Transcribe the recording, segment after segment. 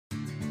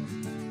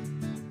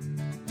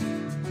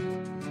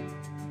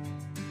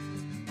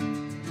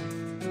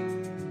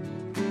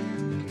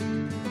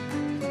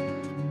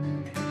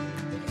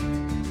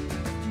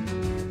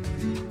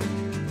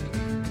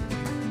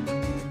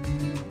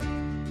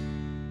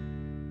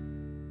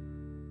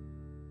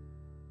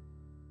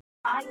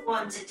I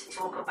wanted to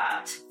talk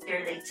about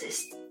your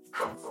latest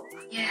cookbook.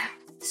 Yeah.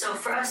 So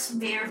for us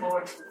mere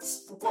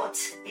mortals, what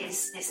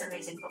is this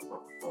amazing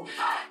cookbook all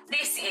about?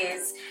 This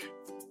is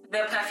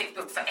the perfect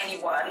book for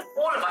anyone,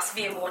 all of us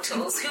mere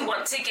mortals who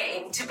want to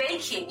get into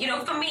baking. You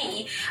know, for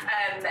me,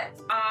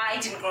 I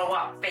didn't grow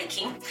up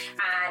baking,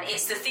 and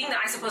it's the thing that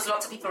I suppose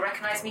lots of people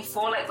recognize me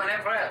for. Like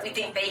whenever we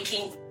think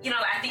baking, you know,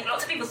 I think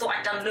lots of people thought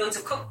I'd done loads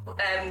of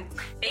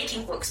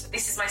baking books, but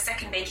this is my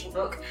second baking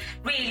book.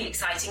 Really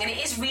exciting, and it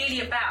is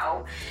really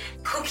about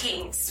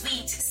cooking,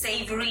 sweet,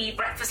 savory,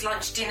 breakfast,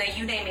 lunch, dinner,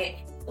 you name it,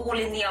 all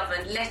in the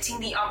oven, letting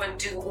the oven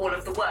do all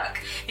of the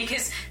work.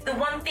 Because the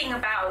one thing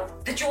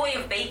about the joy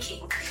of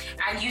baking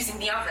and using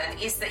the oven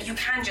is that you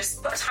can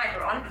just put a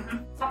timer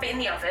on, pop it in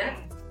the oven,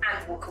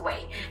 and walk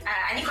away.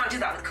 And you can't do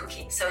that with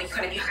cooking. So you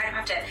kind of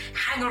have to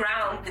hang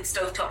around with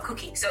stovetop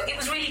cooking. So it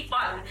was really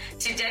fun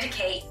to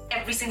dedicate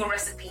every single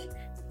recipe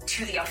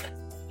to the oven.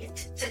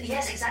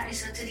 Yes, exactly.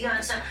 So to the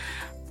oven. So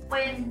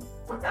when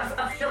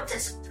I've looked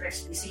at some of the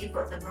recipes, so you've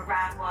got the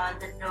meringue one,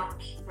 the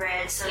no-knead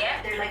bread, so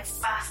they're like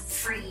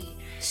fat-free,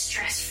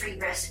 stress-free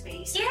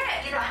recipes.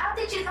 Yeah. You know, how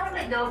did you kind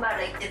of go about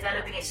like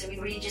developing it? So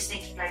were you just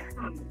thinking like,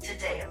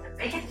 today I'm gonna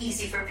make it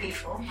easy for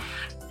people?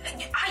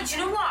 Do you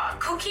know what?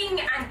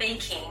 Cooking and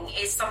baking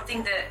is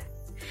something that,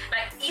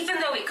 like, even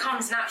though it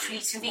comes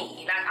naturally to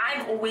me, like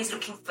I'm always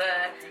looking for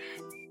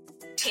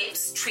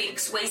tips,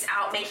 tricks, ways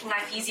out, making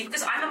life easy,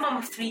 because I'm a mum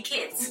of 3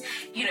 kids,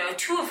 you know,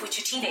 2 of which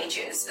are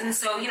teenagers, and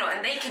so, you know,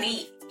 and they can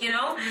eat, you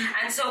know,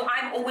 and so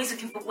I'm always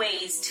looking for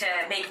ways to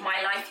make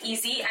my life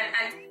easy,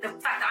 and the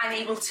fact that I'm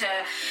able to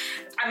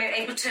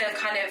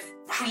kind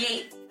of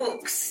create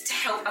books to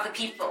help other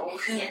people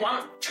who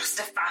want just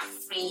a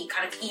fat-free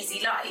kind of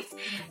easy life,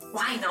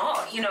 why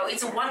not? You know,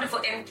 it's a wonderful,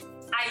 and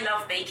I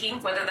love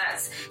baking, whether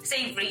that's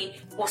savoury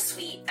or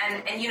sweet,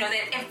 and you know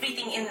that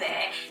everything in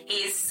there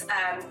is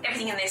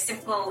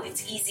simple,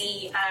 it's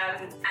easy,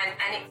 and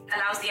it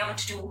allows the oven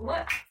to do all the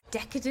work.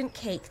 Decadent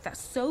cake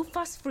that's so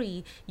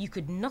fuss-free you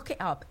could knock it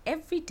up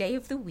every day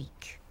of the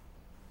week.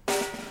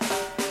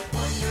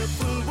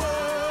 Wonderful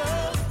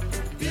world,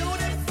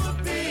 beautiful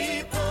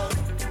people,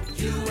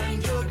 you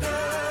and your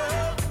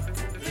girl.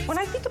 When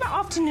I think about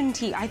afternoon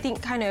tea, I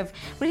think kind of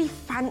really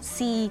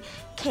fancy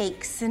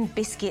cakes and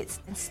biscuits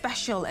and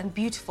special and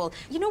beautiful.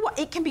 You know what?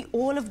 It can be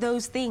all of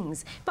those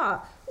things,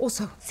 but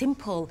also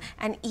simple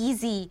and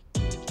easy.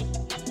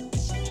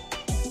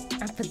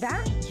 And for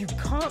that, you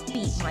can't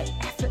beat my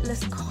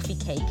effortless coffee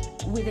cake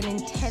with an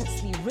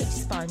intensely rich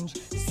sponge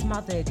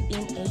smothered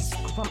in a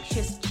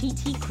scrumptious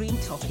cheaty cream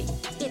topping.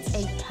 It's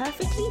a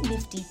perfectly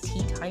nifty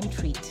tea time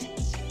treat.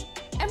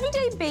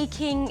 Everyday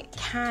baking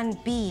can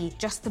be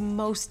just the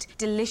most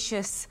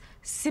delicious,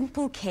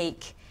 simple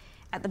cake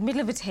at the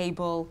middle of a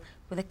table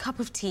with a cup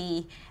of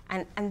tea,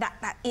 and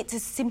that it's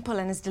as simple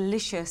and as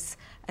delicious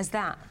as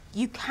that.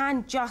 You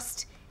can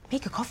just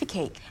make a coffee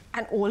cake,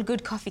 and all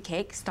good coffee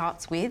cake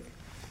starts with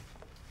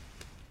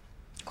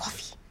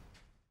coffee.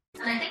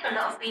 And I think a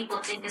lot of people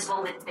think as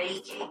well with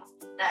baking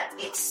that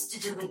it's to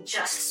do with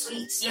just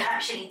sweets. Yeah.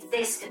 Actually,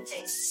 this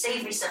contains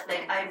savoury stuff.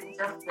 Like I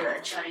love the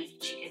cherry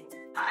chicken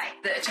pie.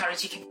 The cherry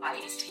chicken pie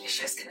is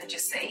delicious, can I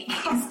just say?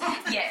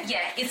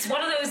 It's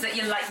one of those that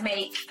you like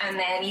make and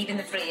then leave in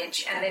the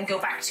fridge and then go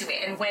back to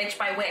it, and wedge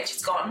by wedge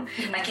it's gone.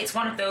 Like it's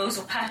one of those,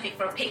 or perfect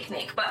for a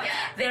picnic. But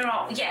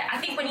I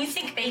think when you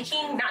think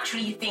baking,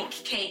 naturally you think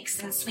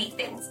cakes and sweet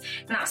things,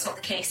 and that's not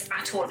the case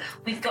at all.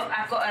 I've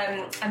got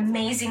an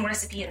amazing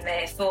recipe in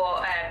there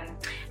for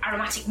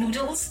aromatic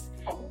noodles,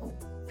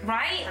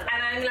 right?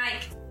 And I'm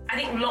like, I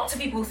think lots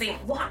of people think,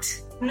 what?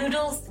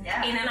 Noodles in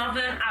an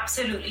oven?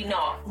 Absolutely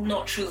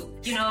not true.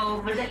 You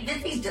know, Do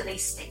they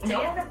stick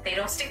together? no, they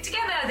don't stick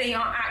together. They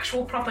are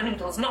actual proper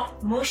noodles,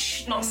 not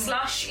mush, not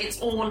slush. It's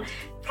all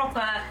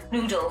proper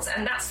noodles,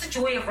 and that's the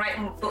joy of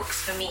writing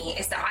books for me,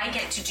 is that I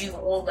get to do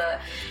all the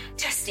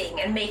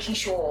testing and making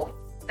sure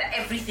that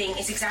everything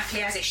is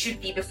exactly as it should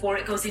be before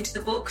it goes into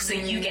the book, so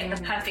you get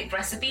the perfect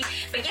recipe.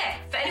 But yeah,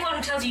 for anyone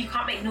who tells you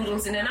can't make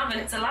noodles in an oven,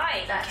 it's a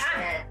lie. That's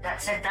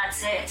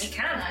it. You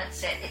can.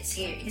 That's it. It's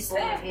here. It's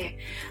there. all of you.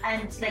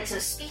 And like, so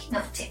speaking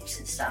of tips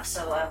and stuff,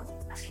 so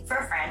asking for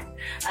a friend.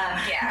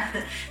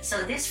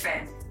 So this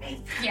friend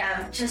me,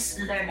 just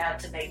learn how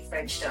to make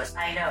French toast.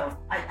 I know.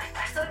 I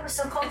thought it was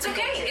so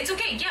complicated. It's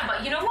okay. Yeah,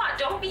 but you know what?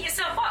 Don't beat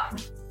yourself up.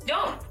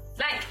 Don't.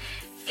 Like,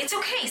 it's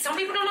okay. Some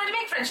people don't know how to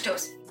make French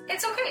toast.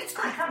 It's okay.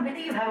 I can't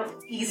believe how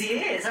easy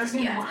it is. I was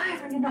thinking, why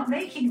are you not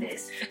making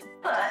this?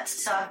 But,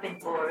 so I've been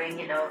pouring,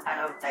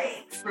 kind of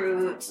like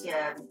fruit,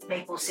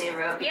 maple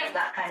syrup,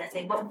 that kind of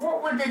thing. But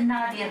what would the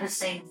Nadia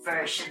Hussein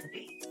version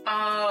be?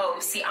 Oh,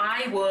 see,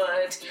 I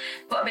would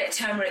put a bit of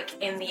turmeric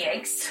in the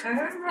eggs.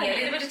 Turmeric? Yeah, a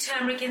little bit of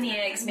turmeric in the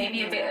eggs,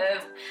 maybe a bit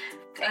of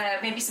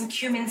maybe some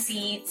cumin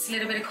seeds, a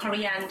little bit of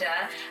coriander,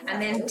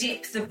 and then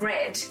dip the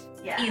bread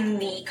in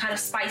the kind of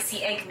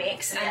spicy egg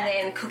mix, and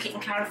then cook it in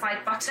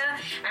clarified butter.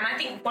 And I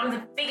think one of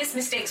the biggest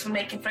mistakes when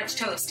making French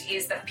toast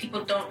is that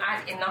people don't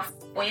add enough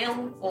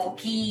oil or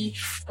ghee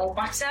or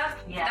butter.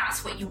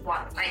 That's what you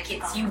want. Like,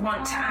 it's you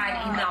want to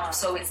add enough,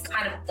 so it's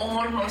kind of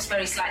almost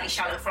very slightly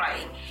shallow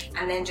frying,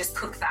 and then just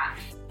cook that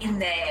in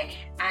there.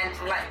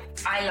 And like,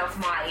 I love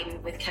mine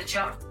with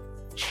ketchup.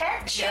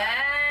 Ketchup?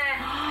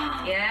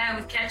 Yeah,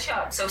 with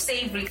ketchup. So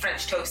savoury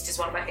French toast is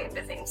one of my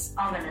favourite things.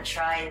 I'm going to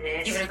try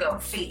this. Give it a go. I'm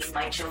feeding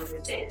my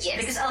children this. Yes.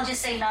 Because I'll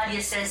just say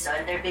Nadia says so,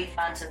 and they're big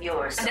fans of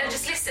yours. And they'll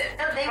just listen.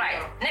 They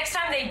right. will. Next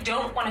time they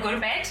don't want to go to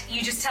bed,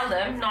 you just tell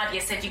them, Nadia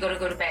said you got to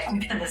go to bed. I'm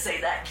going to say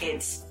that,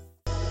 kids.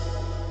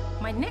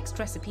 My next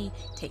recipe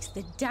takes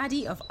the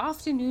daddy of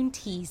afternoon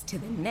teas to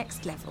the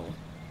next level.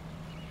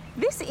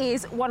 This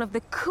is one of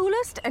the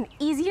coolest and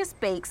easiest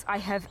bakes I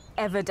have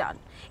ever done.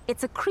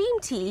 It's a cream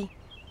tea,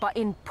 but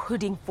in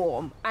pudding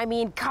form. I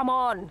mean, come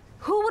on,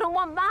 who wouldn't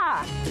want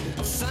that?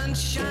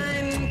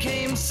 Sunshine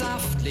came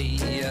softly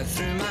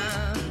through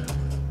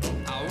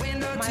my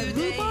window. My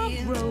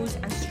rhubarb, rose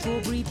and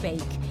strawberry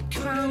bake,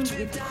 crowned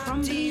with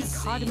crumbly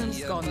cardamom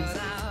scones,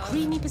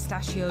 creamy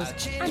pistachios,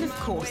 and of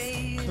course,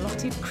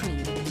 clotted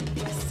cream.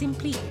 A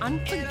simply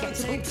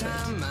unforgettable treat.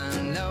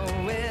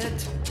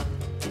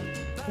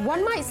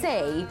 One might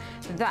say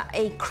that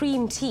a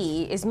cream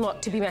tea is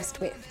not to be messed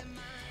with,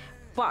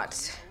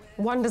 but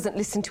one doesn't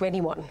listen to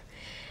anyone,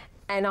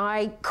 and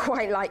I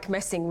quite like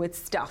messing with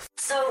stuff.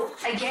 So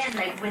again,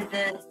 like with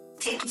the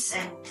tips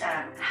and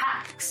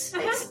hacks,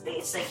 basically,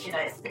 it's like, you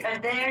know, are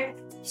there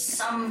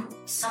some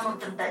of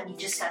them that you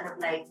just kind of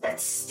like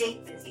that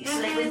stick with you? So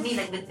like with me,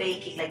 like with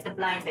baking, like the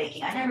blind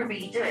baking, I never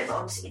really do it, but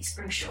obviously it's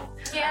crucial.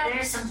 Yeah. Are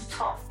there some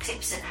top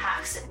tips and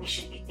hacks that we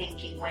should be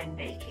thinking when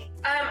baking?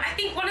 I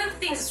think one of the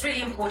things that's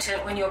really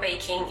important when you're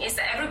baking is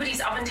that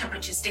everybody's oven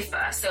temperatures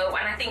differ. So,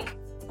 and I think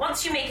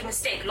once you make a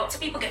mistake, lots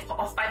of people get put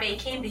off by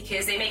baking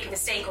because they make a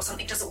mistake or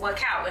something doesn't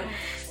work out, and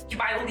you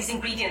buy all these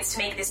ingredients to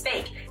make this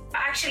bake.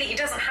 But actually, it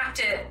doesn't have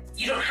to.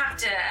 You don't have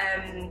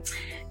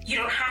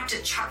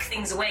to chuck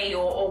things away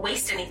or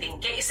waste anything.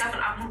 Get yourself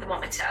an oven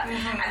thermometer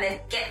and then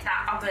get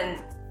that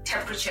oven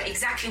temperature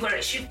exactly where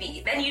it should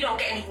be. Then you don't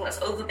get anything that's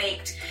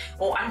overbaked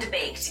or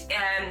underbaked.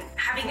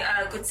 Having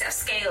a good set of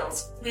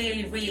scales,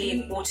 really, really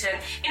important.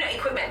 You know,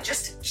 equipment,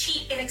 just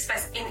cheap,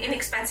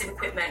 inexpensive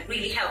equipment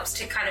really helps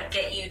to kind of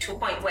get you to a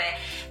point where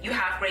you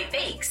have great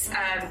bakes.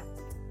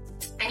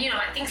 And you know,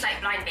 like things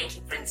like blind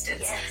baking, for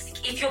instance. Yes.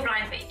 If you're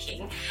blind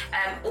baking,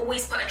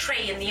 always put a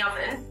tray in the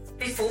oven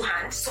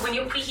beforehand. So when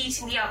you're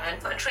preheating the oven,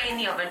 put a tray in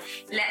the oven,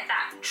 let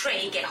that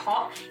tray get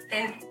hot,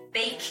 then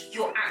bake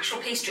your actual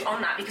pastry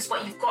on that, because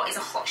what you've got is a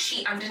hot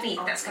sheet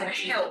underneath that's going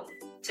to help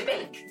to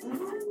bake.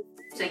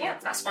 So yeah,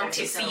 that's one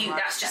tip for you.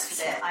 That's just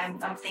for you.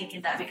 I'm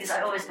thinking that because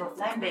I always go,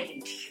 blind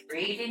baking, do you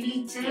really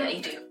need to? Yeah,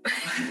 you do.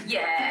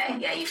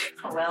 yeah, you do.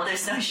 Oh, well,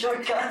 there's no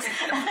shortcut.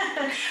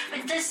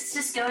 But this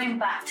just going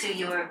back to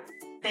your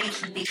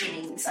baking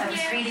beginnings. I was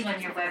reading on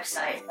your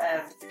website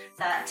that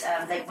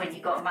like when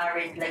you got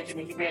married, like, you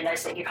know, you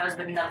realized that your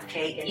husband loved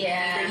cake and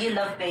that you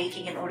love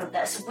baking and all of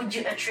that. So would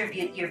you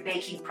attribute your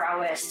baking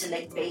prowess to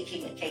like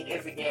baking a cake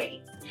every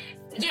day?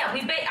 Yeah,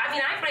 we bake. I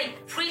mean, I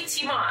bake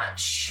pretty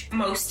much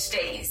most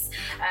days,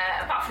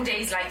 apart from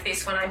days like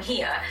this when I'm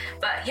here.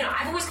 But you know,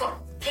 I've always got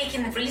cake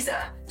in the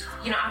freezer.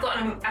 You know,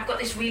 I've got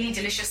this really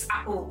delicious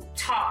apple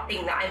tart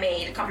thing that I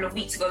made a couple of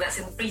weeks ago that's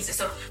in the freezer.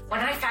 So when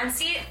I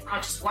fancy it, I'll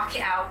just whack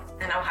it out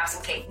and I'll have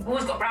some cake. We've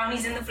always got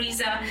brownies in the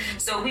freezer.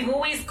 So we've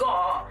always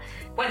got,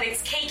 whether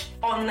it's cake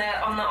on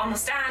the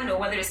stand or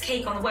whether it's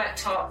cake on the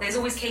worktop, there's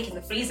always cake in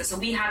the freezer. So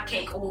we have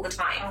cake all the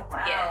time. Oh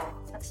wow, yeah.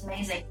 That's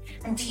amazing.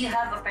 And do you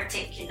have a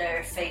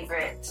particular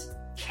favorite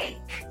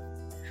cake?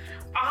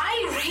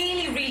 I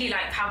really, really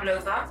like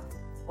pavlova.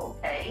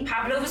 Okay.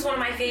 Pavlova is one of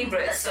my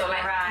favorites. So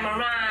like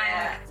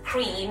meringue,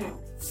 cream,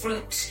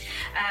 fruit.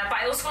 But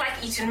I also like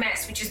Eton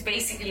mess, which is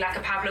basically like a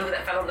pavlova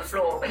that fell on the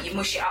floor, but you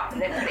mush it up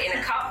and then put it in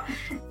a cup.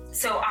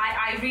 So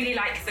I really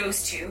like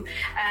those two.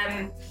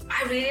 I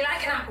really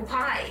like an apple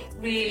pie.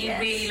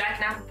 Really like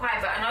an apple pie.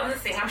 But another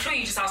thing, I'm sure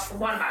you just asked for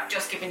one, but I've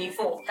just given you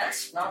four.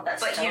 That's but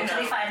totally you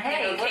know, fine.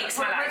 Hey, cake's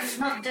my life.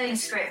 we're not doing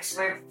scripts.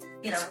 We're,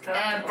 you know,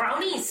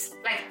 brownies.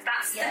 Like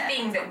that's the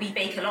thing that we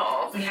bake a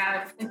lot of.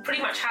 We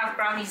pretty much have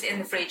brownies in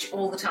the fridge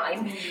all the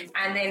time,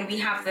 and then we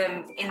have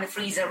them in the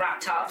freezer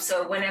wrapped up.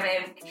 So whenever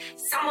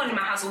someone in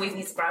my house always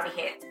needs a brownie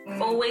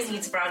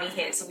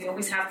hit, so we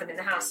always have them in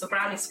the house. So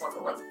brownies is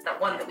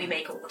one that we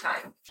make all the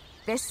time.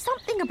 There's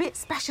something a bit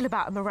special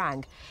about a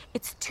meringue.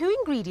 It's 2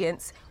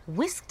 ingredients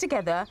whisked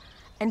together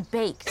and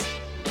baked.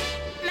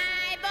 My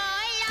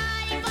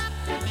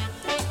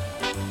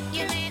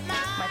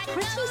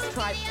pretty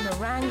striped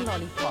meringue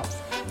lollipops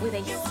with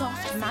a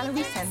soft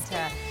Mallory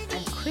centre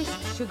and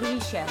crisp sugary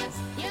shells,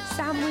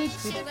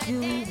 sandwiched with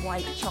gooey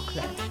white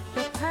chocolate.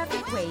 The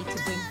perfect way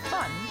to bring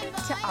fun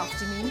to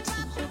afternoon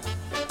tea.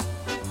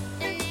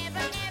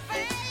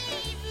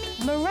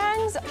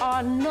 Meringues Meringues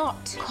are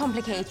not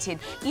complicated.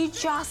 You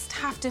just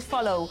have to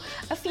follow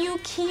a few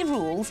key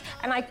rules,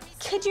 and I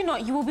kid you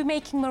not, you will be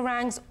making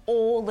meringues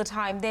all the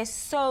time. They're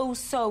so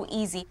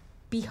easy.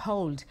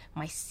 Behold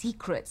my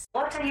secrets.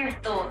 What are your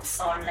thoughts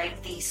on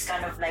like these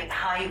kind of like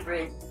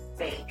hybrid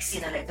bakes,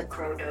 you know, like the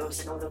crodos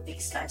and all of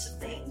these kinds of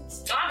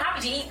things? I'm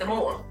happy to eat them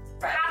all.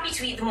 Right. Happy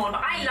to eat them all,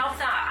 but I love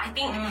that. I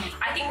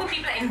think when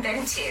people are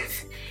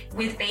inventive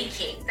with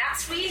baking, I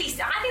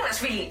think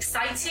that's really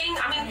exciting.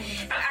 I mean,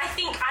 I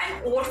think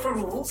I'm all for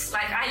rules.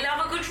 Like, I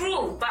love a good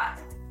rule, but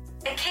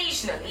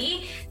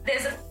occasionally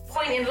there's a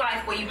point in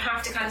life where you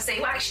have to kind of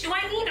say, well, actually, do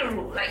I need a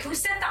rule? Like, who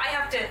said that I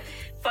have to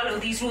follow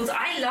these rules?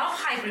 I love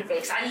hybrid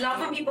bakes. I love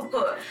when people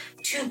put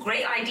two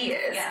great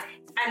ideas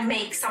and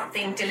make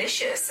something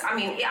delicious. I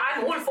mean,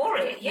 I'm all for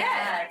it.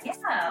 Yeah.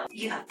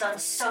 You have done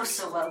so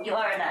well. You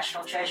are a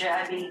national treasure.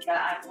 I mean,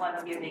 I'm one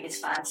of your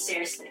biggest fans.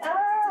 Seriously.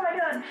 Oh my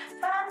God,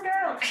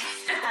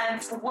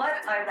 fangirl. What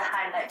are the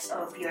highlights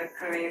of your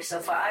career so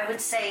far? I would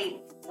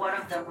say one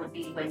of them would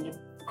be when you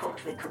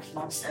cooked with Cookie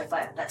Monster,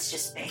 but that's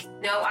just me.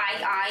 No,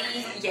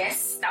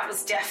 yes, that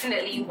was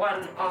definitely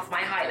one of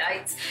my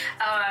highlights.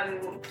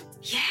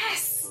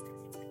 Yes.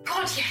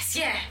 God, yes,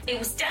 yeah. It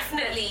was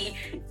definitely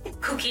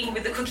cooking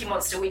with the Cookie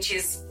Monster, which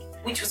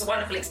was a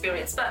wonderful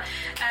experience. But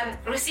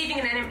receiving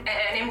an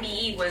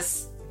MBE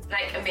was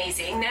like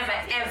amazing. Never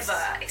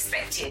ever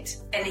expected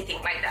anything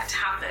like that to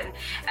happen.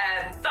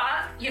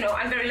 But you know,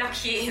 I'm very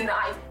lucky in that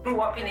I grew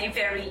up in a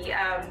very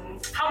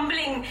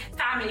humbling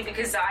family,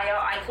 because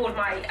I called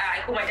my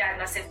dad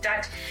and I said,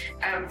 Dad,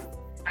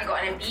 I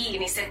got an MBE,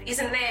 and he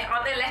said,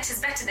 are there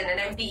letters better than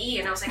an MBE?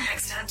 And I was like,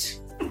 thanks, Dad.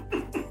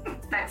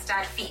 Thanks,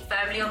 Dad. Feet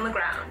firmly on the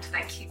ground.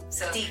 Thank you.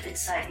 So deep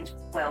inside, he's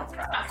well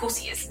proud. Of course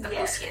he is. Of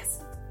course he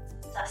is.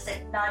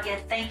 Fantastic. Nadia,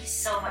 thank you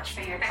so much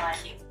for your time.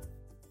 Thank you.